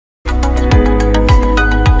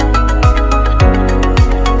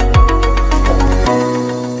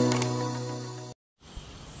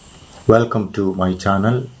Welcome to my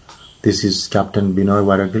channel. This is CAPT.BINOY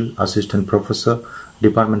Varakil, Assistant Professor,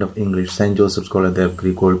 Department of English, St. Joseph's College,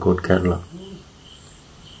 Greek Code, Kerala.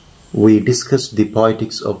 We discussed the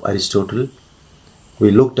Poetics of Aristotle. We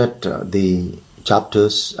looked at the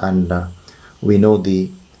chapters and we know the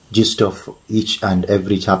gist of each and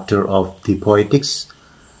every chapter of the Poetics.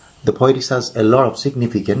 The Poetics has a lot of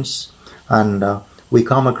significance and we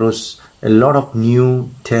come across a lot of new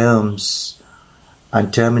terms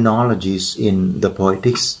and terminologies in the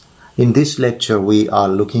Poetics. In this lecture we are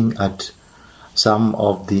looking at some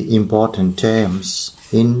of the important terms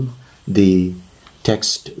in the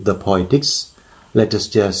text, the Poetics. Let us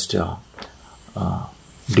just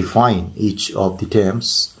define each of the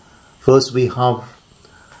terms. First we have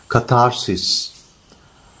catharsis.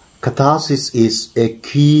 Catharsis is a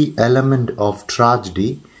key element of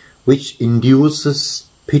tragedy which induces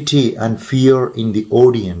pity and fear in the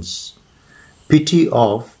audience. Pity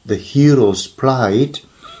of the hero's plight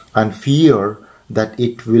and fear that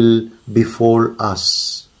it will befall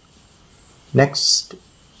us. Next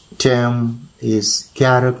term is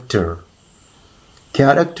character.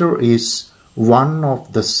 Character is one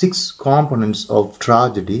of the 6 components of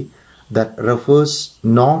tragedy that refers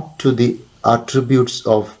not to the attributes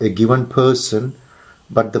of a given person,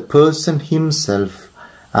 but the person himself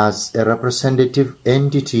as a representative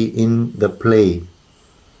entity in the play.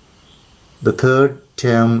 The third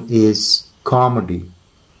term is comedy.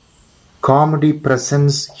 Comedy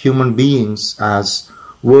presents human beings as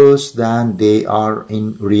worse than they are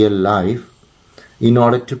in real life in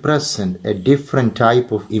order to present a different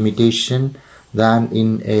type of imitation than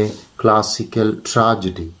in a classical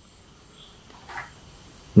tragedy.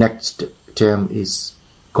 Next term is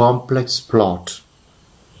complex plot.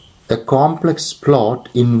 A complex plot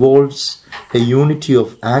involves a unity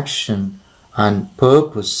of action and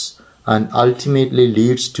purpose and ultimately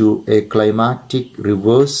leads to a climactic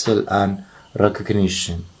reversal and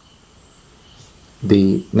recognition.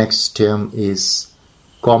 The next term is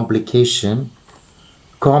complication.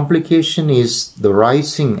 Complication is the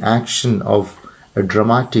rising action of a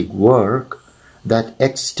dramatic work that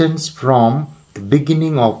extends from the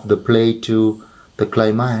beginning of the play to the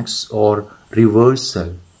climax or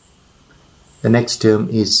reversal. The next term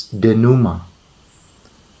is denouement.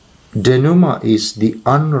 Denouement is the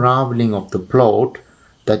unraveling of the plot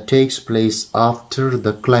that takes place after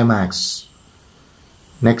the climax.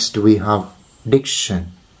 Next we have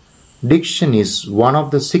diction. Diction is one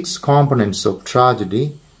of the 6 components of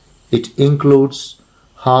tragedy. It includes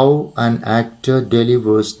how an actor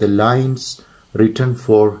delivers the lines written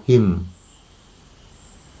for him.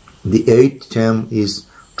 The 8th term is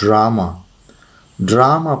drama.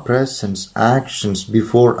 Drama presents actions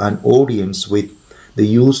before an audience with the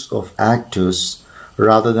use of actors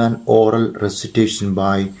rather than oral recitation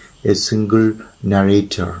by a single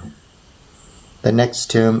narrator. The next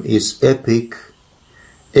term is epic.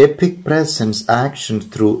 Epic presents action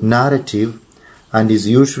through narrative and is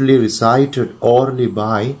usually recited orally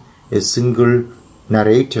by a single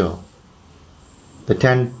narrator. The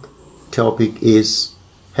 10th topic is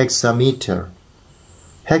hexameter.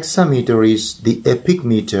 Hexameter is the epic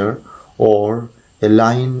meter or a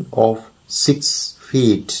line of 6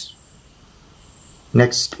 feet.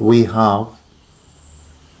 Next we have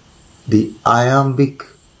the iambic.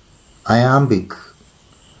 Iambic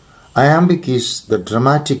is the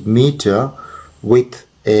dramatic meter with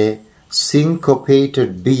a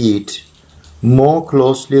syncopated beat more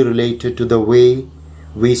closely related to the way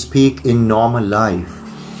we speak in normal life.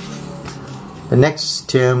 The next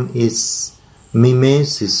term is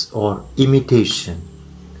mimesis or imitation.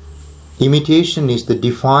 Imitation is the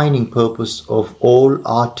defining purpose of all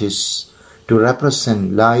artists to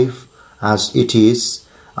represent life as it is,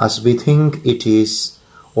 as we think it is,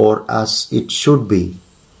 or as it should be.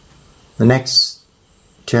 The next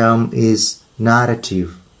term is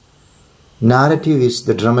narrative. Narrative is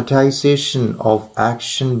the dramatization of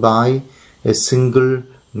action by a single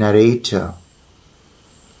narrator.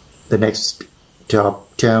 The next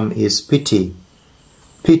term is pity.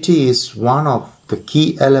 Pity is one of the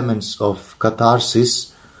key elements of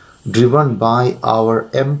catharsis, driven by our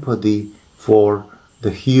empathy for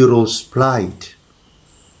the hero's plight.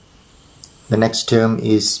 The next term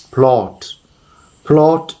is plot.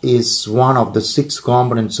 Plot is one of the 6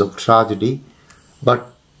 components of tragedy,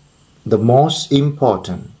 but the most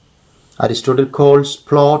important. Aristotle calls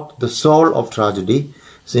plot the soul of tragedy,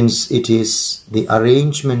 since it is the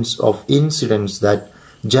arrangements of incidents that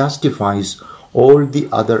justifies all the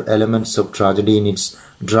other elements of tragedy in its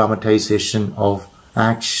dramatization of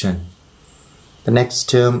action. The next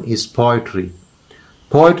term is poetry.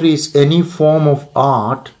 Poetry is any form of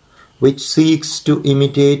art which seeks to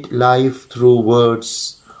imitate life through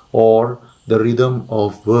words or the rhythm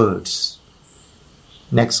of words.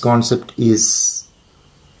 Next concept is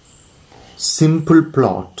simple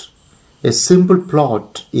plot. A simple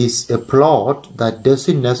plot is a plot that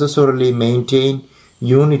doesn't necessarily maintain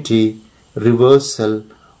unity, reversal,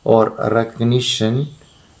 or recognition.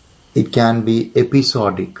 It can be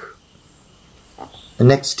episodic. The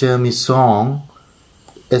next term is song.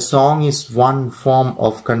 A song is one form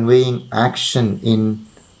of conveying action in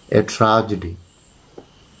a tragedy.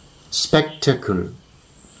 Spectacle.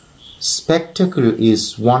 Spectacle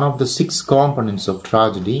is one of the 6 components of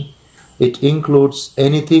tragedy. It includes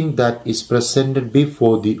anything that is presented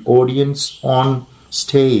before the audience on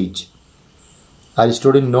stage.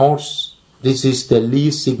 Aristotle notes this is the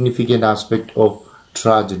least significant aspect of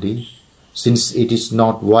tragedy, since it is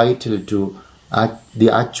not vital to the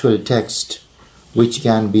actual text, which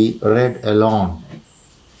can be read alone.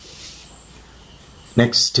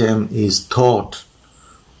 Next term is thought.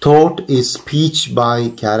 Thought is speech by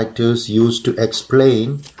characters used to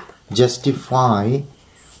explain, justify,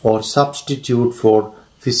 or substitute for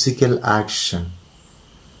physical action.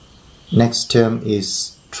 Next term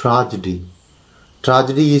is tragedy.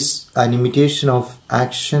 Tragedy is an imitation of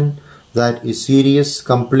action that is serious,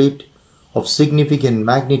 complete, of significant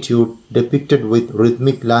magnitude, depicted with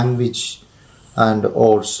rhythmic language and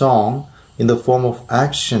or song in the form of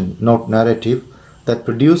action, not narrative, that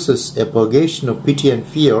produces a purgation of pity and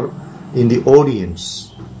fear in the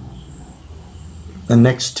audience. The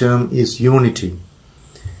next term is unity.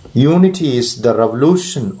 Unity is the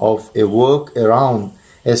revolution of a work around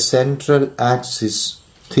a central axis,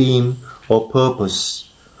 theme, or purpose.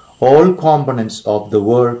 All components of the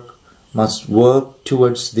work must work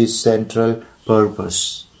towards this central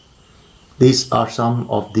purpose. These are some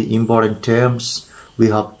of the important terms we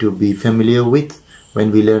have to be familiar with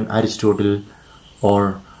when we learn Aristotle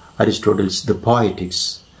or Aristotle's the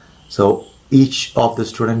Poetics. So each of the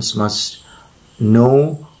students must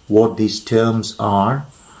know what these terms are,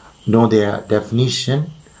 know their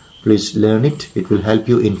definition. Please learn it. It will help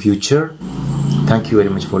you in future. Thank you very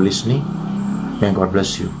much for listening. May God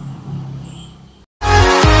bless you.